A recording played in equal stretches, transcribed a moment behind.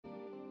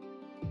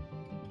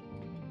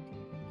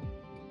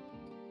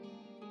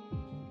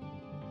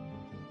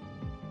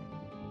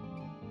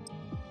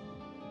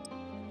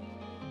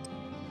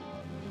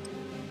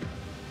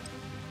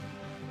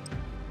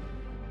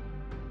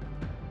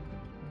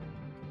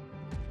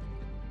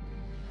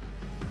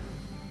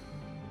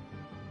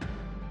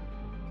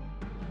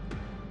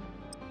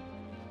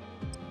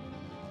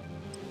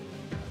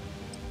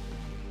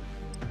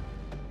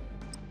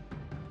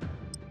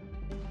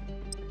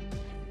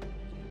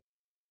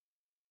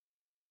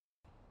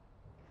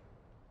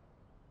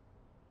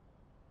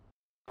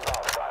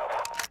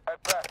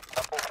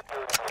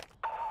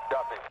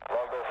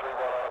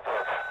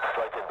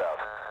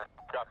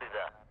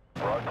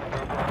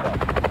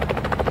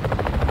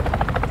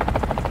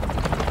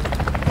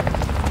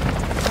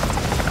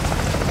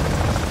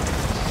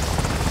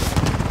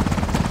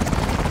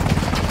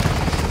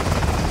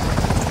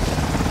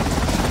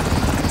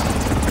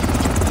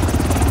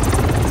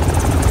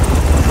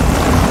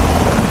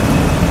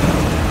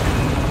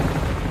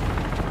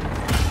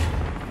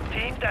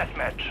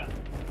deathmatch.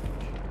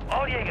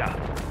 All Jäger,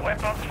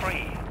 weapons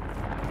free.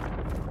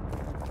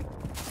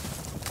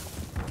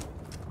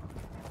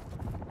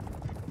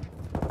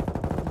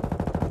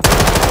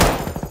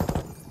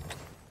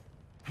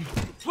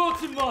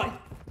 Planting mine!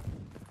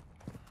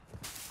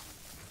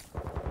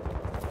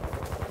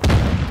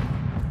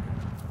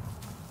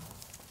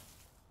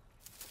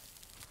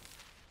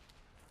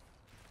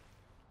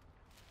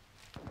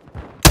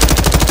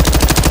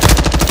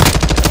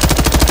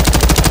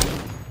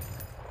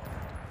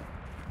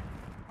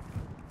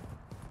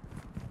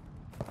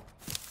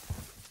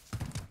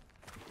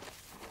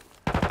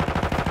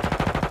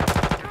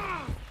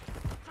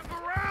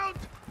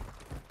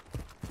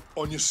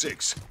 On your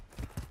six.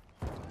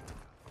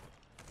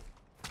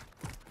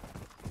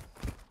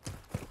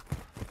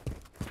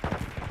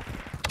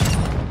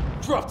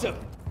 Dropped him!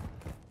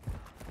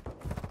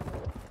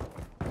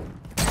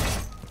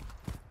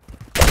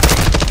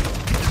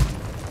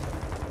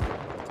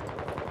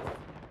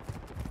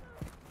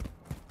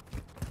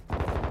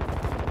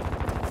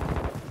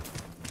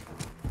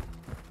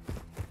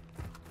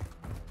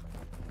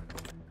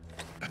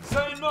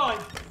 Setting mine!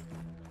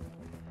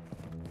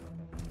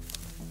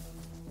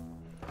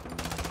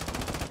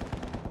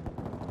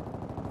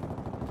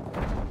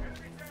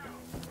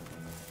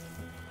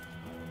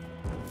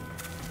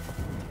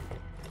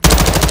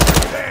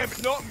 Damn,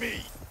 not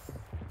me!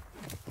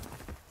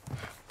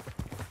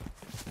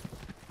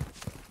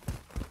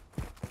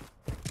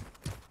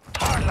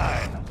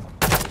 Hardline.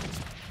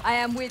 I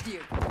am with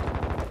you.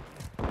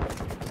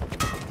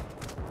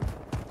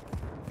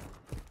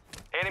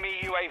 Enemy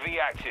UAV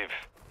active.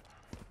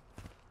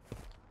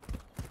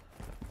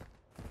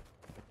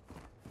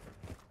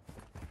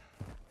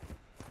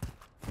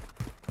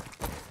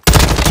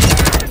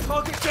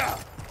 Target down!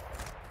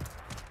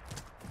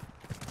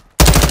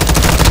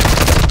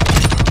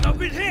 I've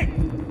been hit!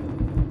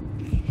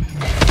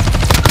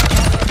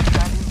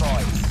 Standing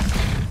by.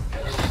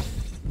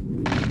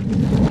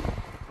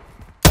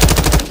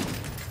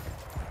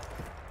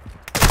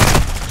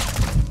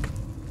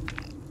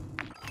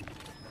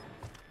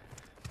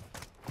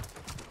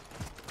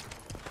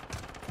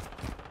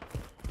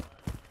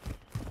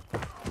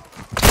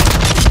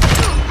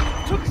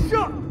 Took a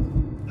shot!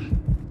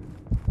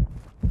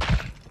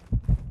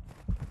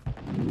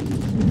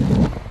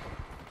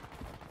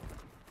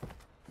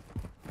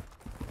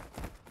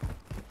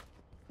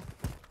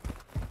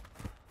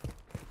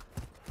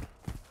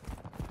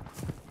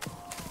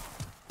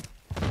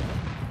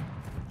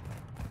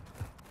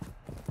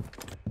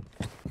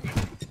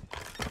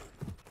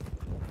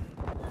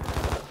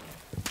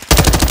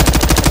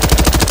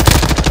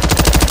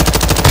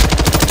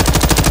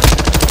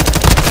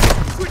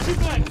 Switching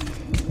back!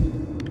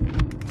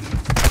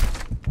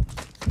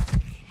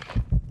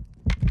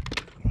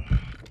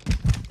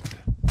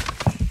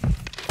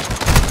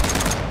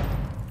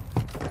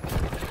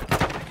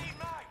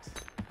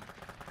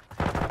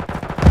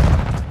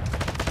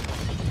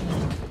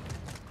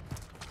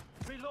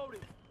 Reloading!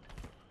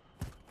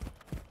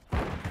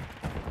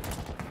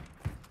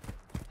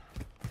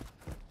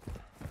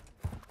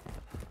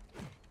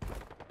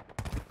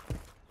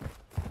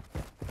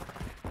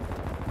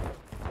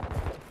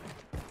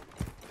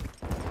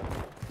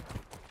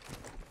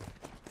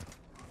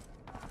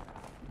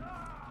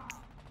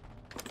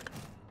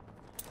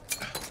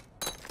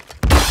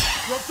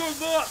 Drop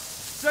through mark!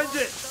 Send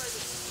it!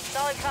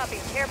 Solid copy.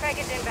 Care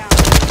package inbound.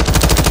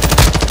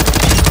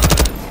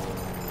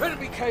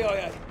 Enemy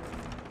KIA!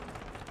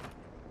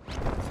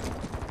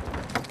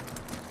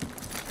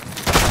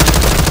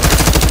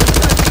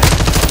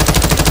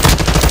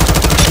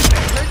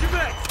 Take it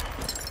back!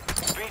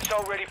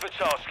 VTOL ready for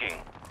tasking.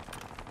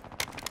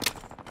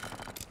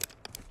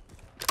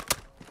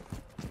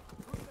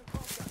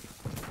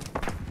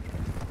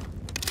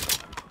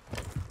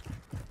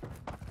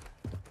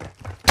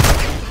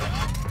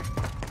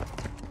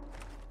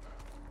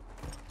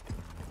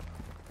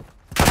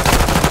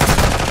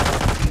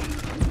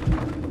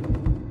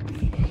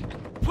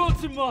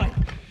 Planting mine!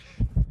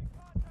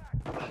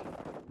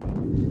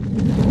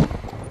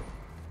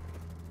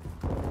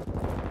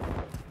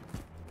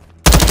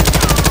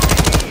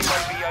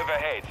 UAV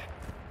overhead.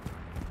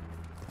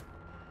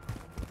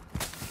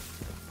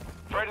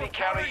 Friendly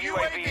counter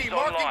UAV is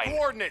marking online.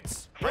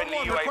 coordinates. Friendly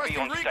Red 1 UAV requesting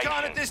on recon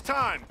station. at this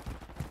time.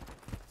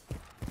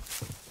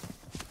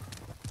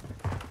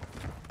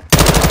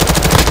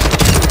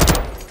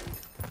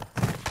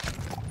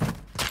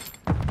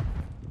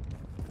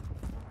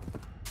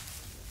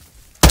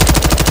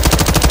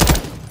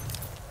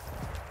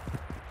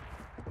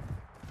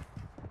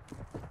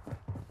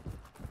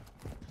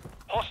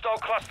 Hostile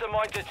cluster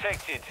mine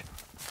detected.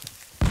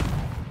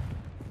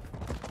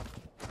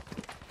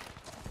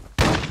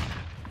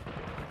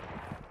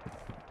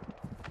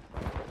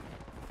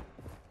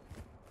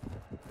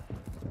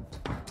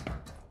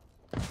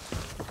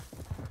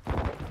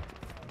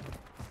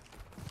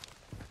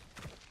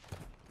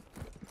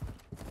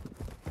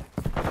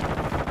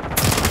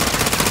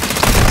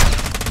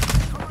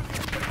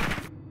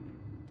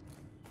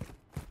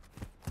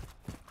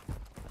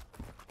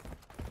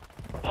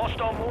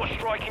 Hostile mortar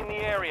strike in the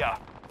area.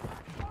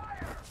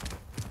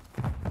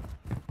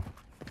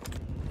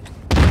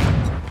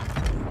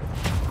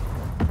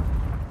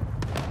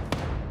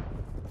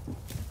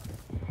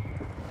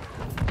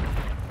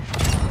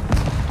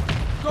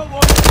 Got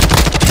one!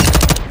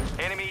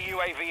 Enemy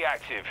UAV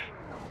active.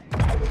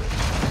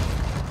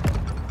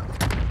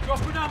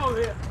 Dropping ammo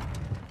here.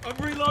 I'm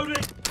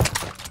reloading.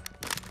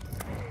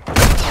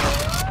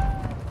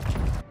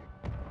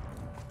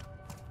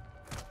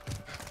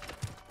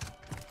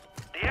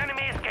 The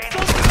enemy is gaining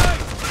ground.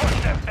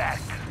 Push them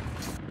back.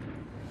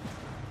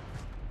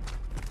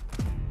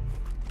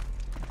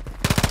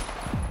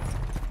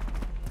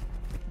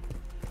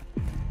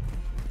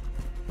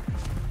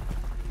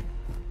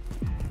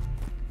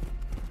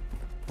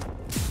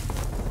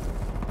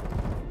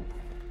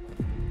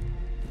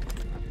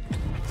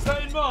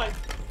 Stay in mind.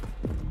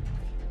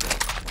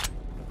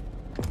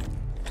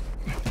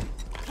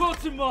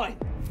 Plot in mind.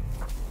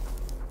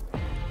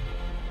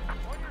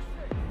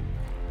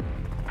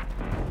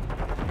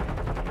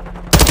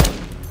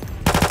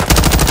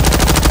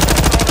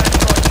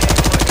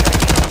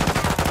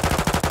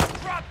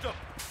 Dropped them.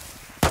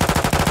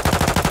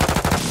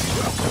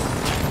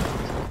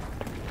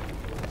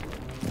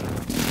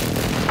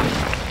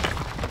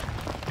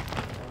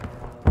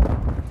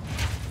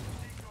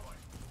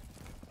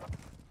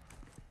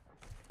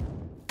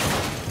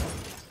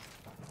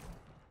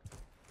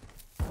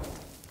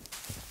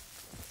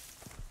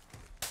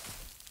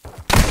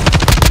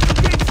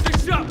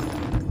 Stitched up.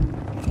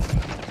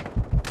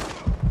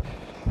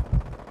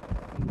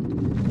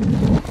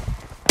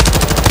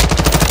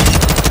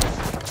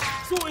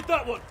 Sorted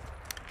that one.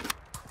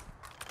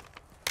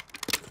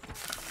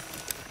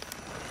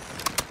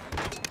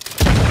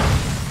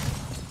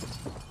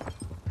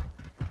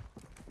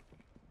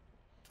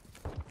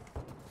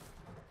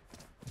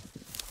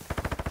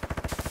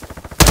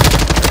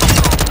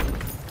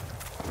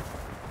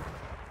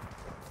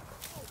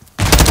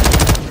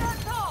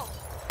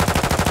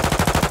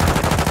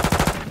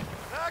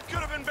 That could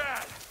have been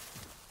bad.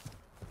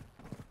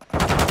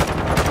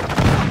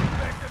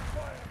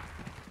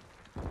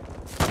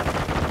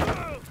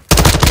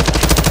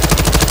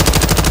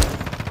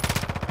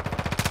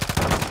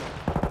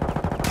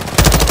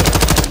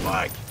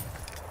 Mike.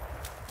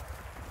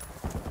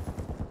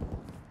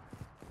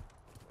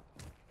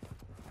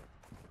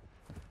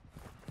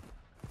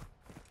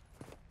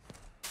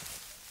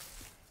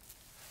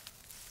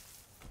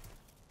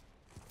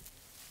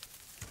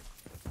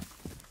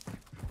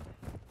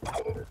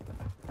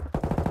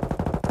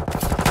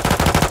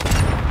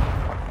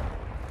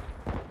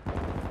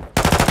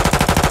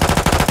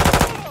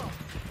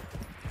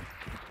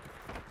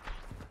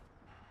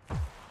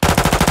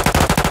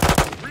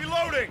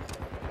 Reloading.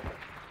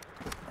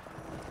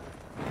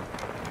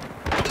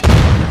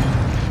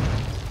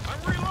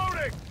 I'm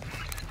reloading.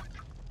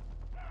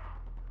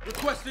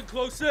 Requesting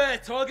close air.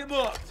 Target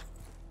marked.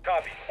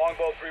 Copy.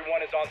 Longbow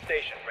 3-1 is on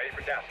station. Ready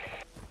for tasking.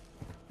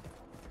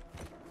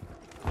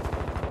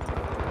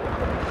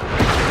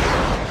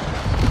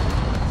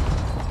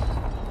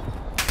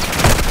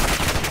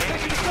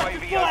 Enemy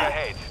UAV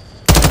overhead.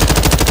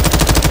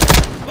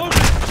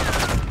 Loading.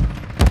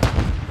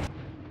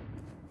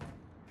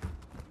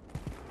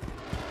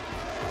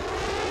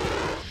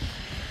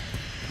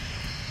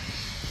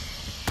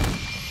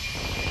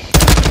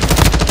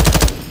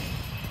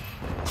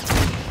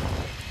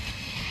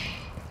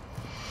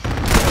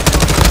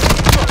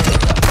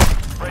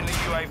 Friendly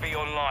UAV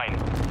online.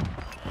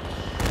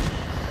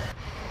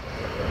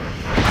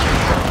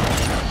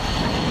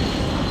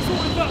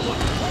 Sorted that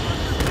one.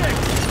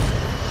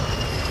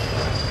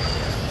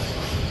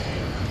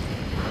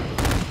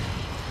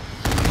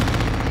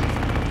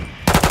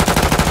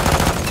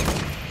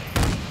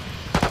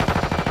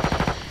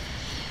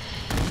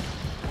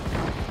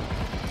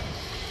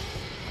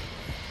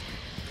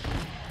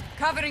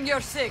 Covering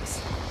your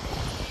 6.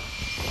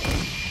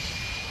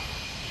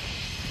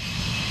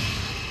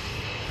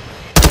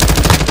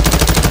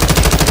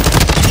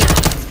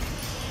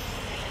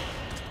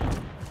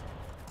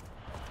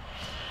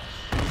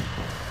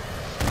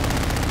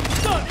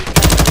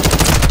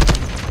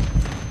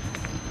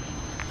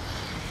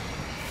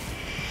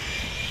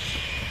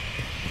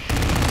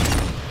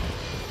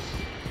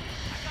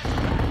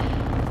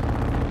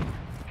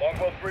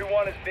 Longbow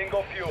 3-1 is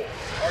bingo fuel.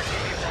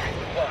 RTV free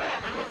supply.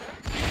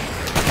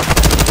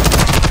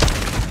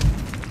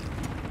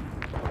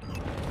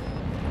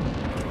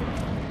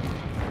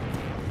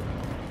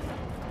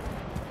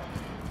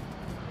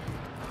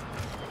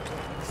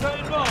 Stay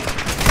in mind.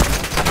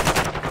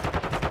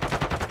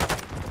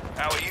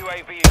 Our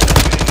UAV is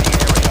moving in the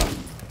area.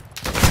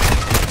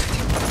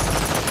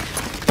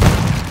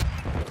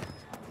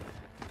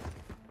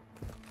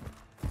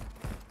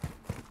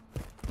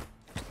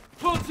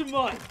 Plot in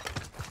mind.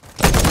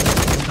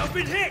 I've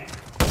been hit.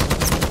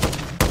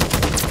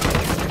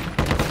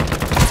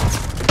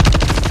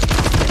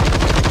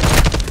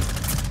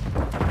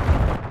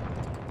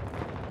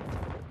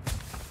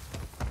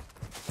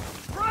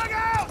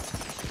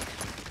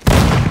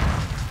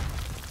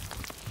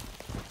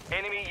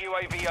 Enemy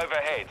UAV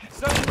overhead.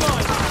 Setting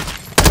mine.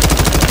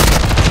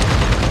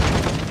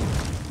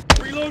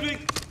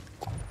 Reloading.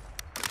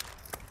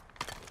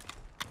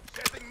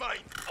 Setting mine.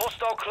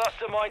 Hostile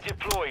cluster mine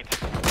deployed.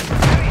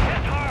 Enemy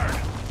hit hard.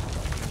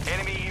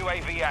 Enemy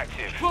UAV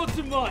active.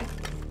 Quantum mine.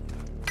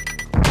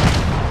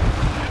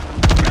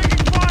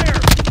 Taking fire!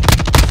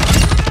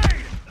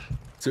 Grenade!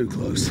 Too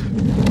close.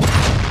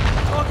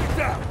 Target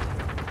down.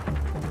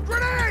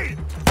 Grenade!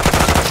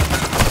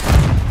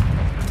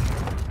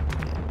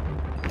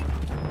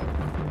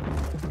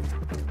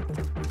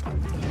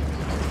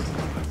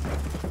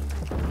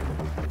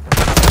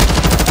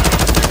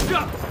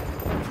 Shot.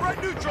 Threat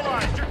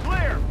neutralized. You're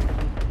clear.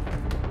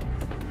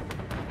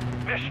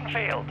 Mission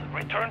failed.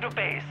 Return to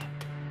base.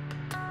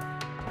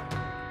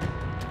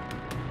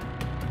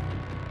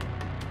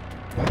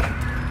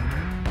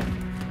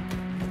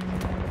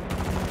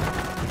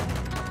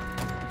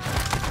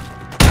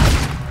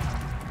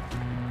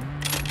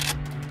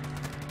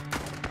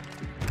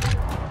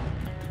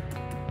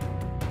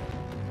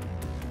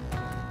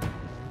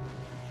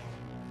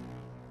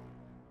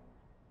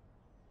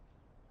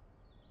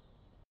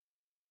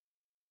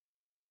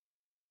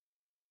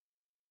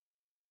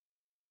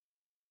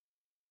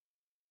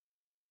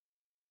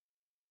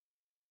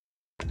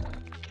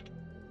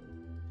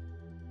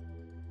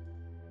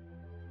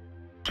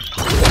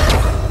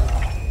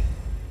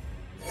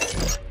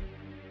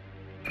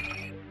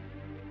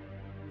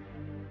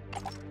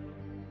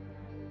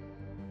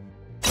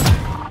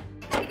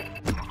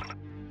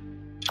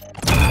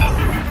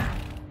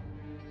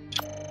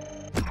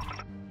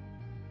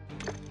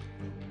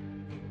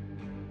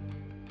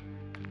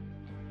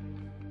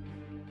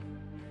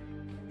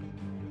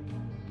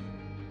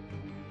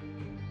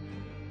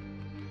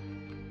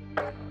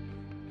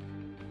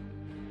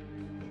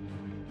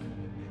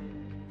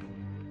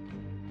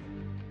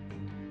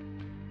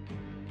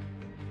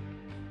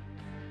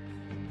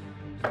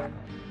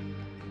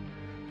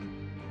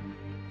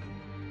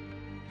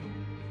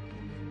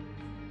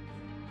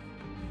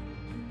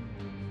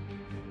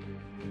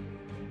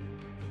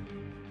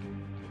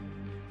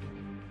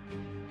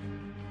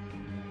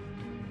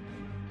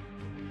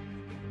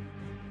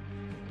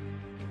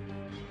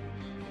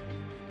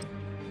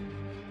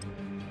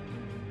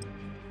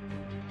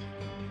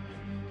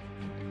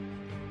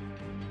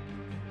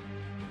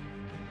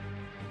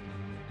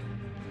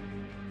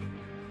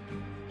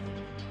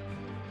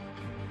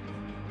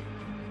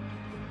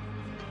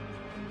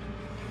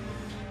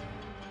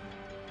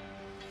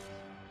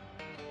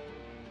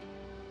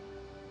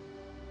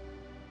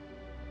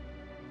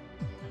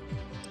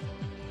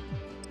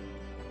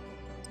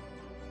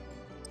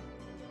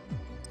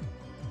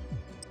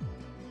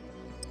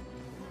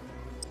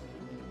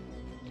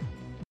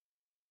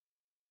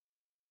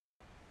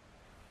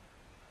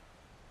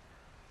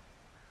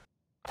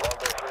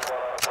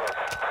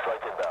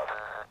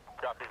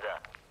 Copy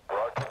that.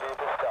 Roger,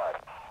 vehicle start.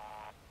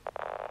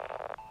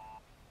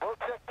 We'll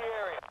check the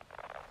area.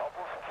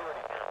 Helpful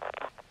security.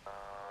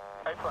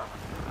 Hey, firm.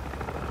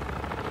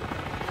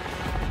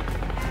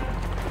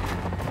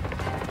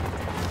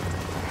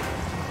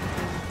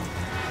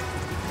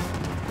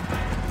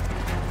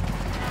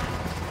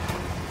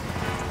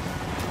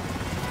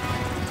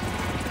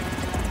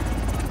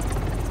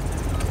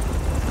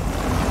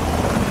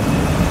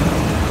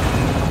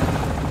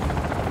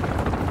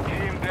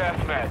 Team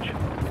deathmatch.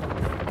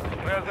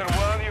 Smelter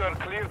 1, you are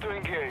clear to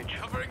engage.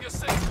 Covering your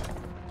six.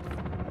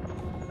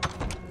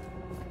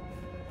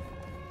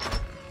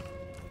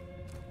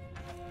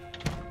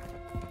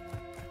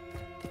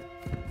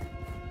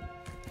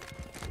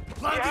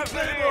 Planting have the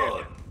Claymore.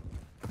 lead.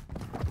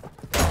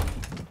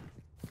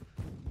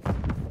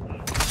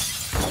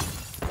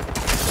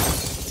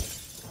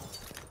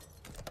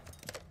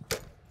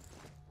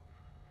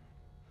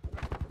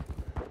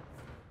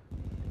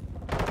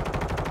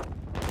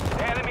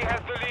 Enemy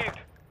has the lead.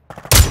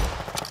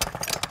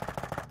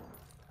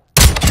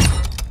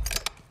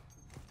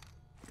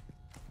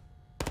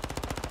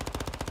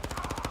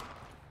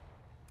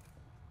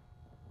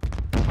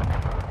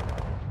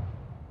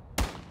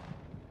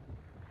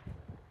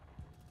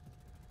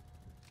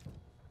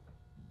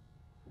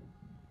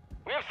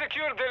 We have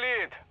secured the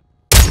lead.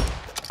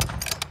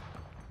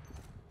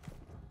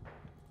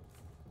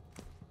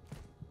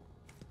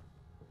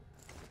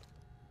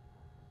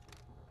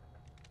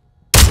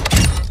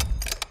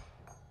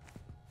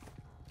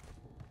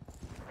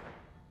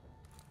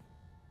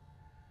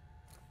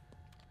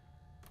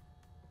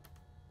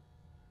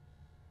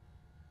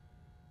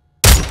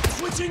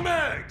 Switching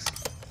mags.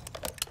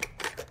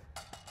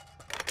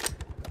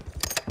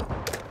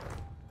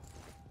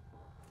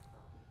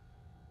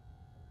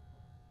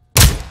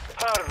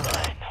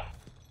 Hardline.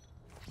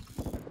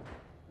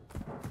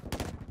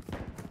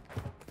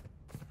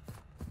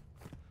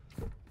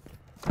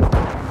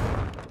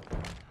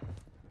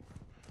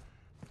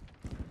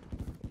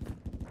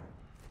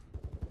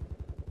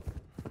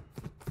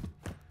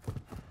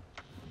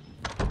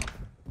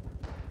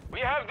 We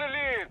have the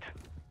lead.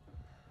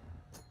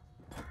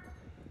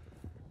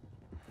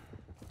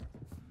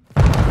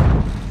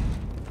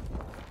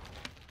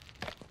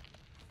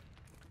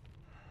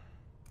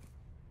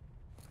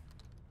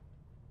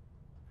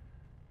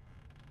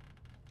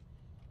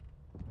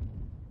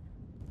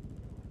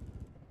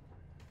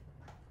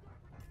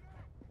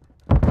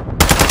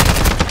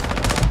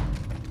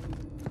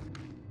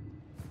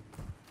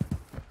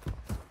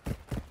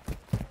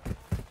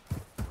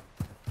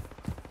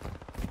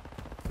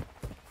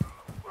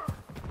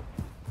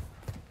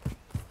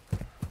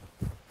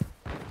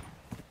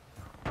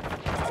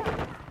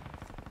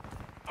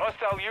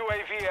 Hostile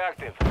UAV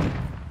active.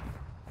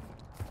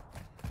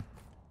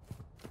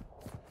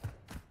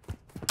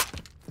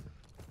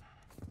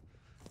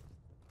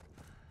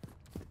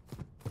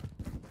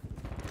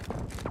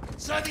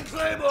 Setting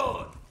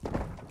Claymore!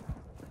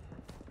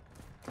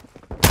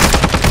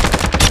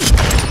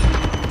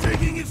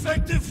 Taking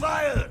effective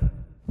fire!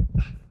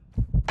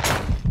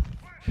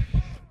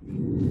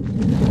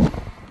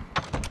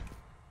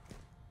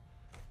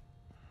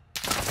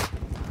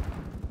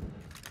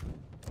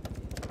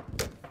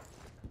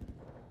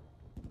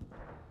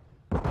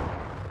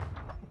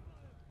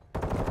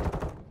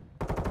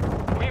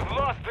 We've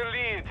lost the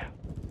lead.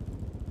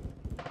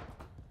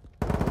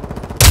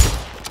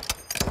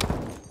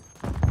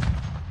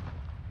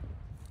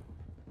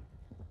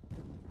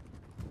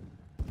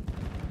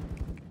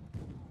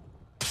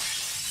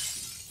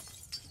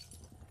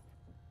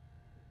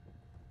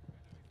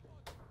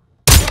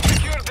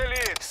 Secure the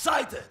lead.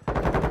 Sighted!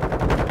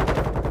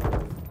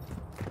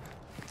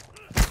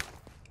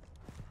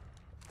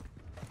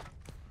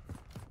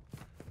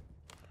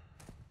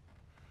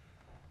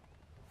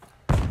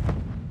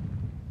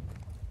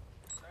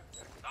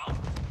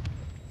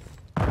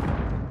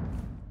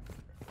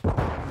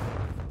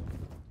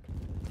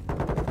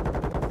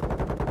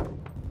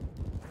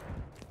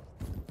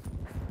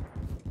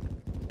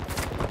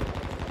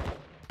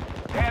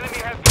 Enemy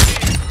has the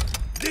lead.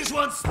 This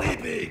one's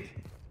sleeping!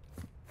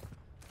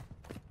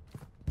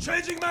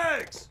 Changing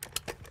mags!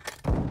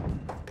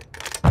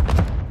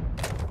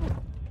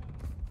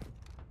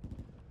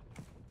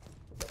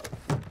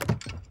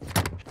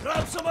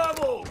 Grab some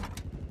ammo!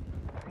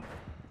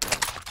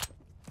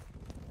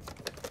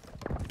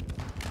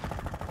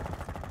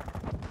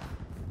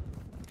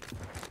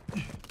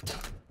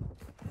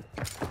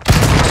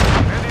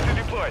 Ready to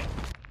deploy.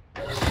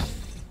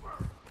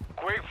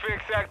 Quick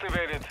fix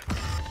activated.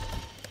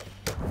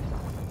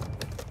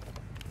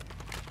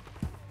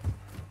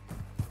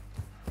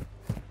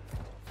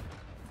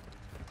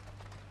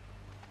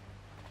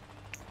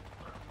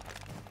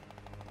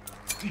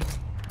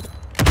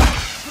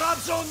 Drop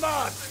zone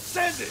mark!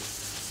 Send it!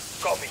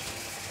 Copy.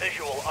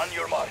 Visual on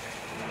your mark.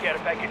 Care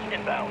package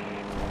inbound.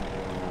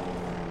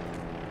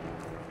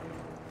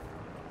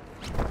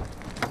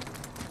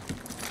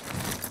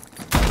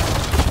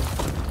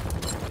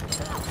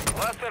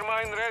 Cluster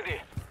mine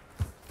ready.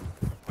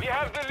 We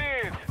have the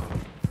lead.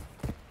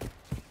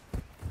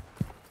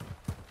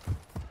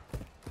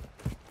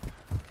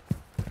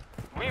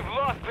 We've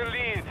lost the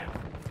lead.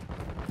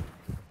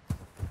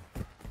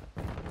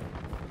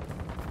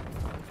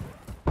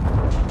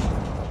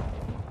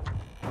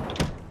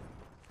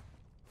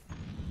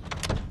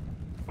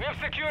 We've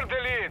secured the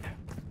lead.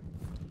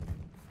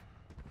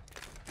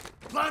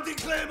 Planting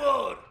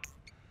Claymore!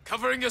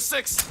 Covering your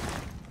 6.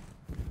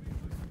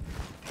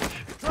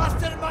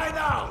 Cluster mine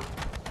out!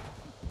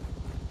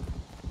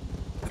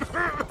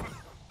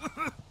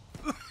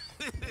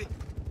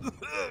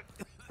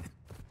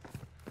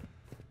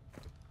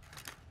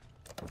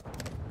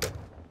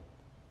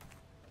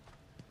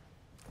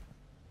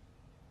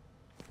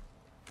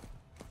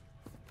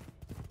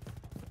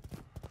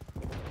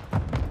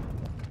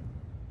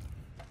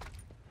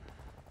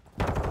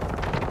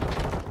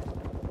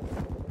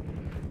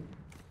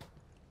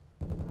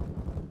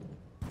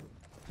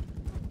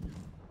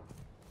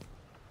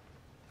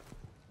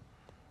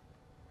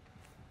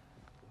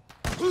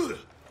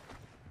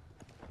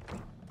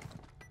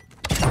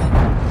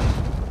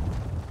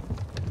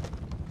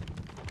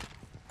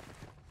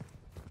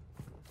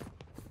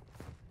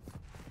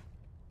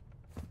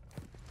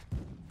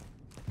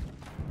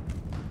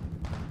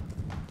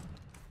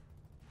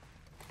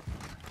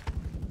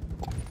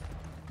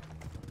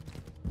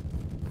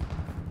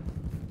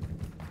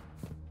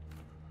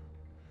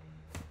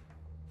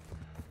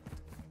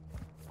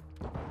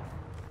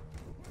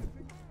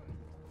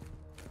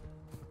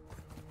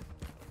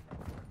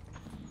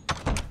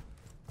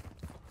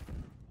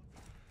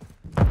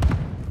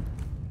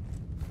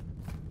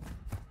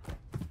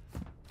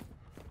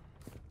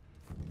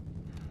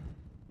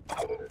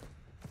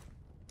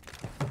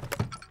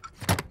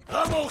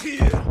 Ammo here!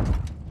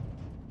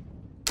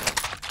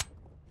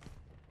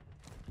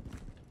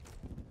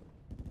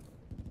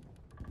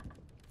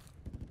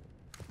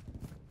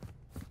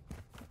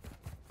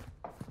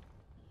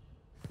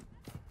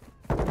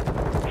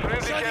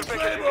 Friendly care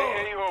package in the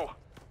AO.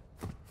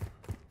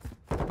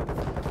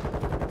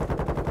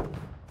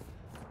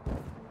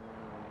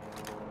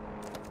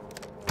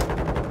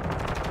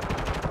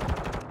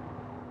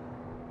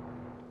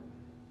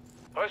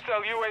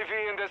 Hostile UAV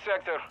in this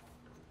sector.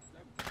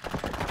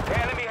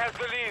 Enemy has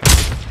the lead.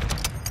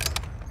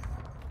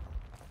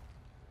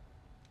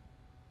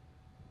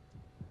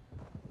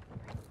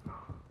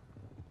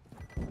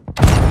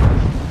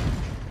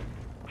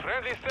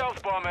 Friendly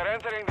stealth bomber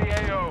entering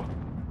the AO.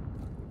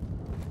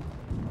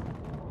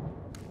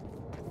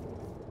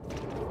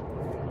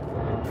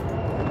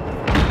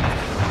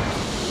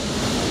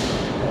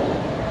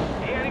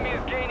 The enemy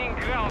is gaining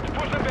ground.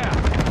 Push them back.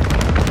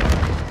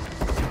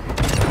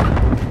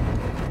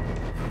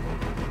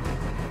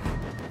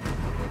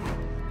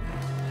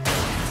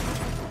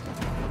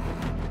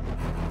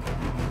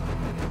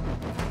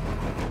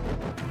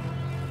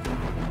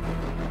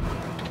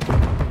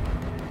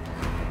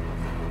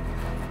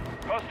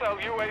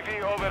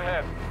 UAV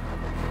overhead.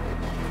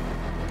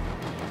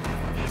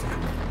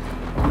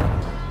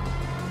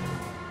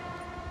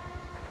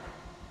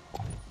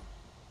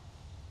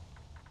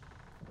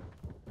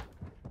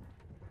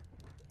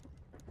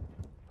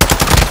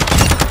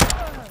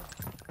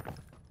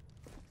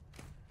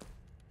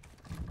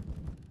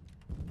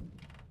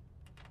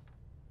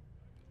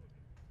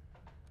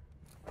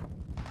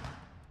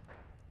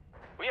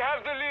 We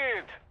have the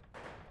lead.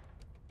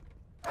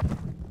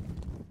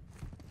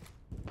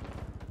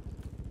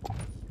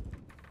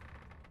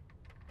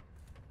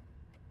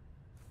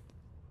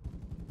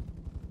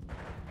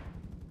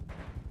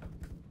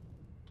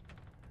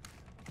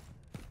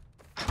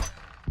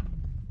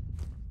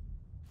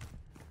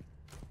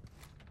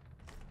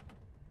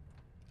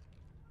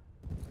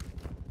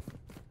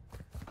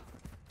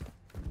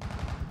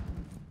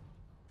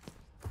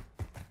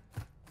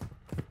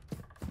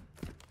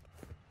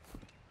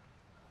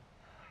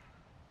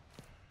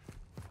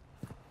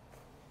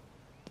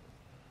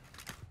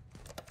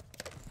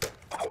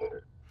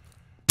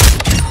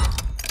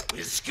 We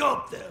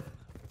scoped them.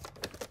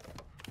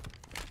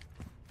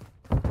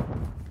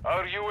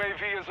 Our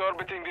UAV is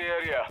orbiting the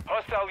area.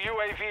 Hostile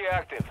UAV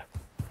active.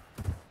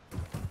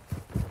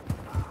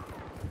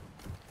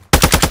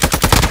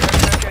 Air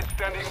package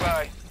standing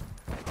by.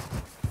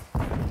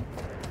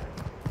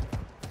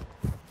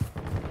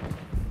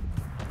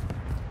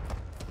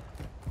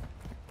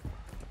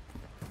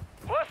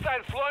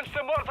 Hostiles launched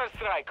a mortar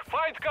strike.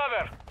 Find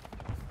cover.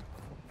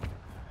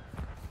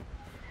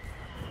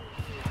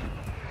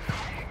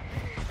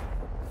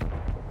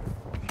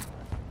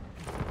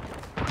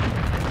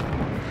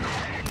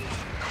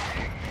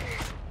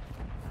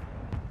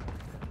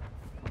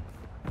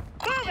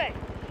 Moving!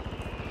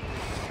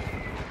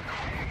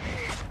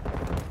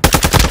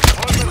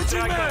 Mortar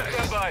strike on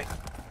standby.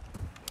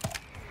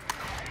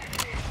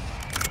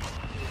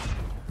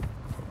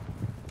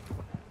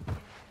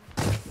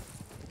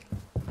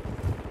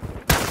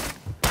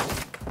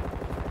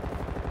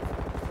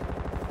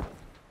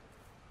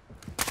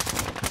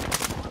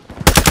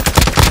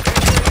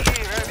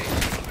 UAV ready.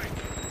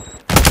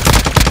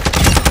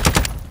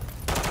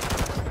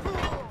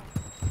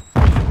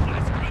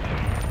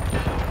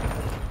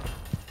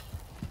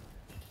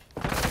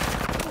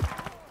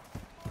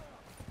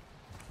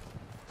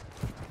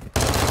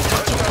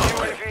 Hostile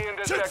UAV in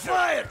the Check sector.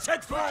 fire!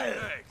 Check fire!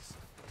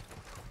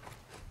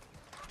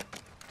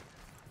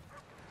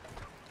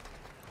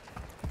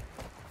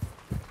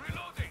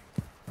 Reloading.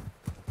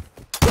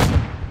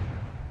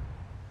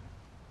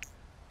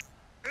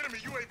 Enemy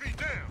UAV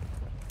down.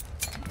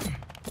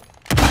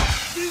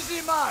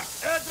 Easy mark!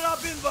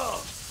 Airdrop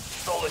inbound!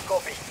 Solid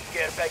copy.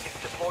 Care package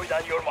deployed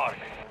on your mark.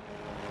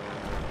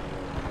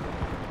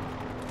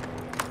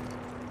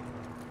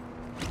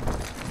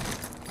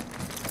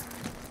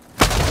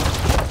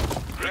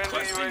 Friendly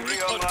Requesting UAV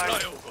recon online.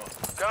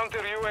 flyover. Counter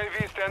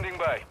UAV standing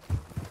by.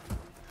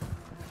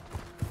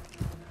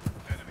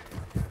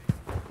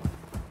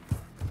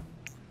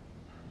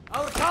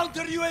 Our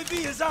counter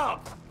UAV is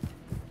up!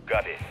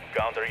 Copy.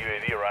 Counter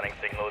UAV running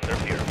signals are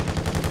here.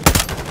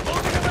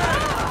 Moving them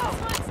out!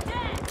 One's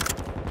dead!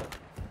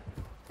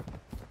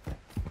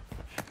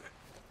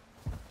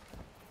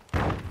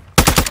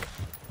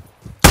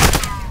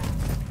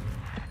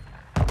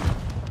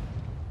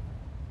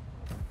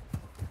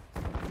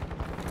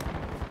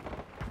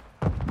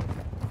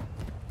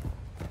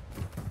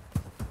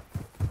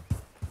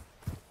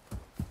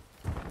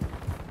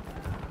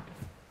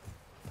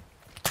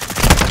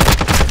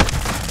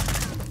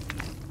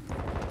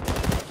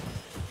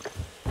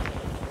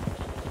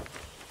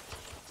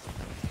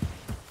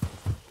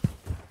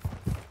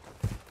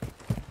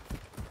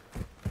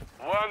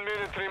 One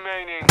minute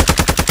remaining.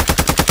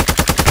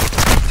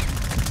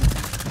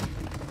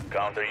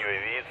 Counter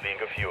UAV is being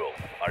a fuel.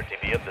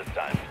 RTB at this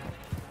time.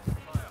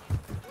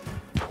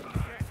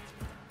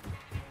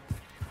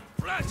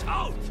 Flash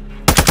out!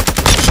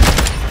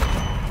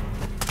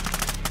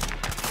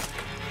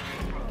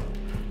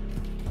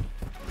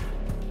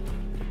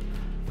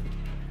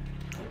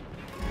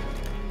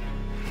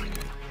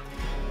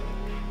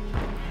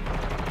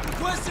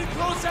 Requesting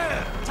close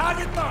air!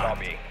 Target mark!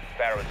 Copy.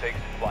 Sparrow 6,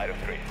 flight of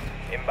 3.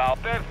 Inbound.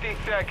 30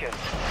 seconds.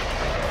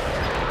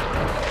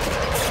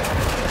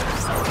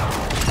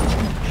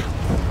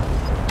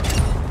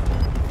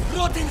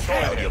 Rot in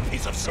hell, you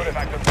piece of Good shit!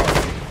 effective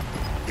target.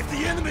 If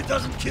the enemy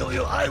doesn't kill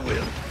you, I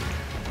will!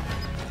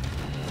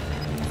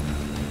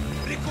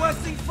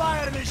 Requesting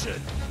fire mission!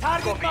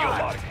 Target Copy your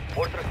mark! mark.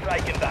 Mortar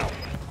strike inbound.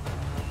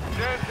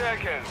 10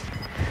 seconds.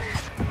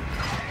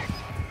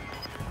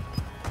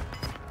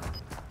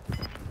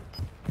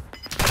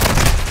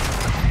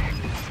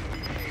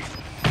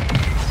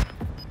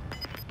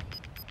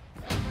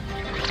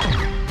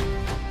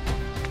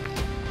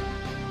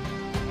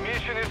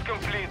 Mission is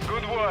complete.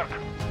 Good work.